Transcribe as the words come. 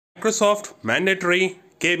Microsoft mandatory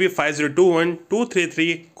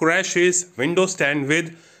KB5021233 crashes Windows 10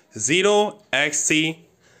 with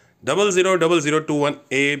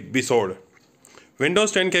 0xc000021a BSOD.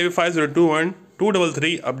 Windows 10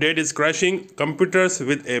 KB5021233 update is crashing computers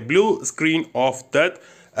with a blue screen of death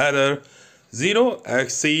error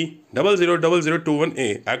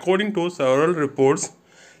 0xc000021a according to several reports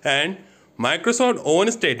and Microsoft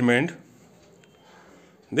own statement.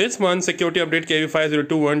 This month's security update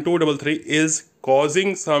KB5021233 is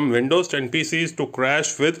causing some Windows 10 PCs to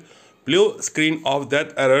crash with blue screen of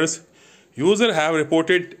death errors. Users have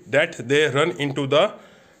reported that they run into the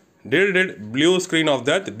blue screen of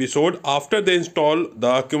death episode after they install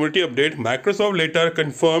the cumulative update. Microsoft later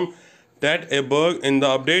confirmed that a bug in the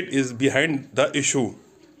update is behind the issue.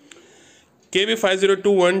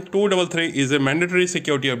 KB5021233 is a mandatory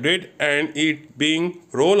security update and it being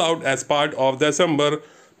rolled out as part of the December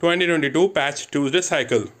 2022 patch Tuesday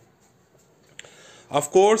cycle. Of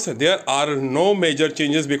course, there are no major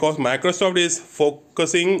changes because Microsoft is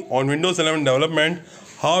focusing on Windows 11 development.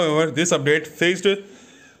 However, this update fixed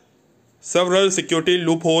several security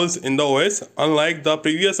loopholes in the OS. Unlike the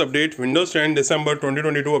previous update, Windows 10 December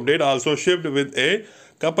 2022 update also shipped with a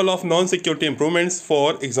couple of non-security improvements.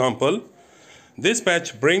 For example, this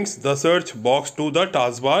patch brings the search box to the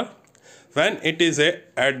taskbar when it is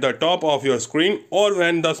at the top of your screen or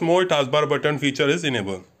when the small taskbar button feature is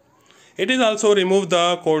enabled. It is also removed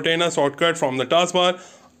the Cortana shortcut from the taskbar.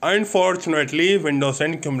 Unfortunately, Windows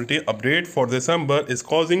 10 cumulative update for December is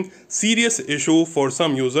causing serious issue for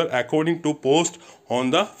some users according to post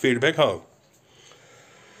on the feedback hub.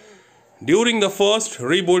 During the first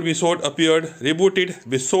reboot,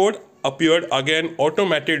 BSOD appeared again.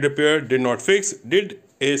 Automated repair did not fix. Did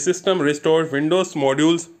a system restore Windows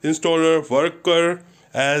modules installer worker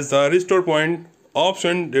as the restore point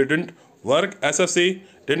option didn't work. SFC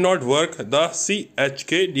did not work. The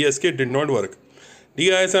DSK did not work.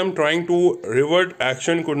 DISM trying to revert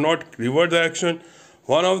action could not revert the action.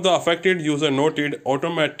 One of the affected user noted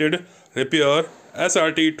automated repair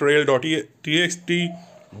SRT trail.txt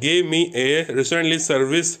gave me a recently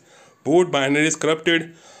service boot binary is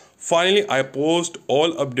corrupted. Finally, I post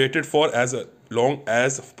all updated for as long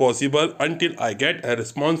as possible until I get a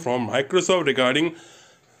response from Microsoft regarding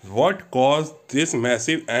what caused this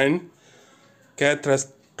massive and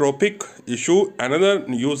catastrophic issue. Another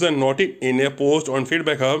user noted in a post on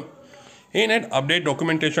Feedback Hub. In an update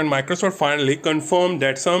documentation, Microsoft finally confirmed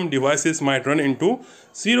that some devices might run into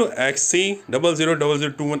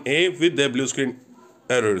 0xc000021a with their blue screen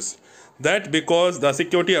errors. That because the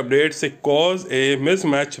security updates cause a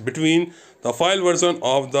mismatch between the file version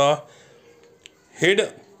of the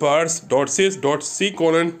head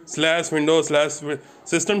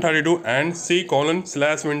parse.sys.c:/windows/system32 and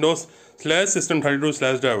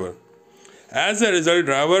c:/windows/system32/driver. As a result,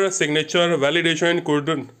 driver signature validation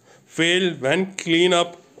could fail when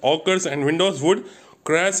cleanup occurs and Windows would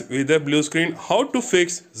crash with a blue screen. How to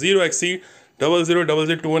fix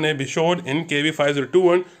 0xc000021a BSOD in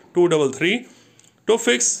KB5021233. To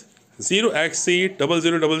fix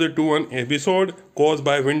 0xc000021a BSOD caused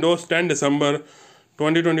by Windows 10 December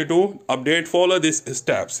 2022 update, follow these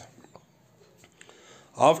steps.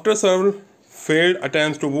 After several failed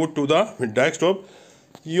attempts to boot to the desktop,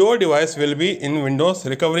 your device will be in Windows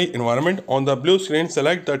recovery environment. On the blue screen,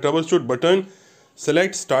 select the troubleshoot button.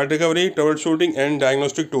 Select start recovery, troubleshooting and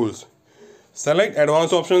diagnostic tools. Select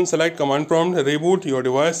advanced options, select command prompt. Reboot your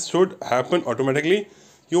device should happen automatically.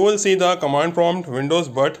 You will see the command prompt Windows,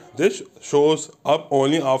 but this shows up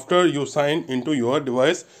only after you sign into your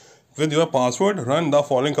device with your password. Run the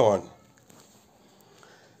following command: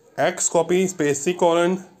 xcopy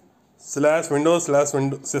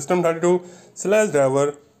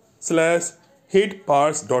c:/windows/system32/driver/hit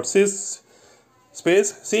parse.sys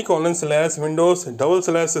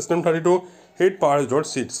c:/windows/system32 hit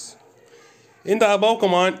parse.sys. In the above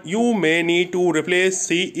command, you may need to replace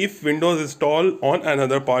C if Windows installed on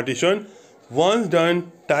another partition. Once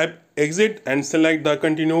done, type exit and select the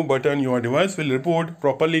continue button. Your device will reboot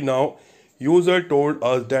properly now. User told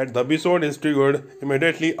us that the BSOD is triggered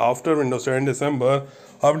immediately after Windows 10 December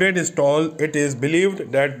update installed. It is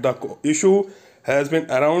believed that the issue has been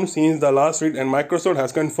around since the last week and Microsoft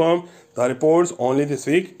has confirmed the reports only this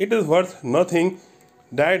week. It is worth noting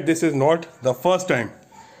that this is not the first time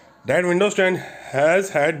that Windows 10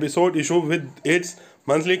 has had BSOD issue with its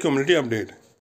monthly cumulative update.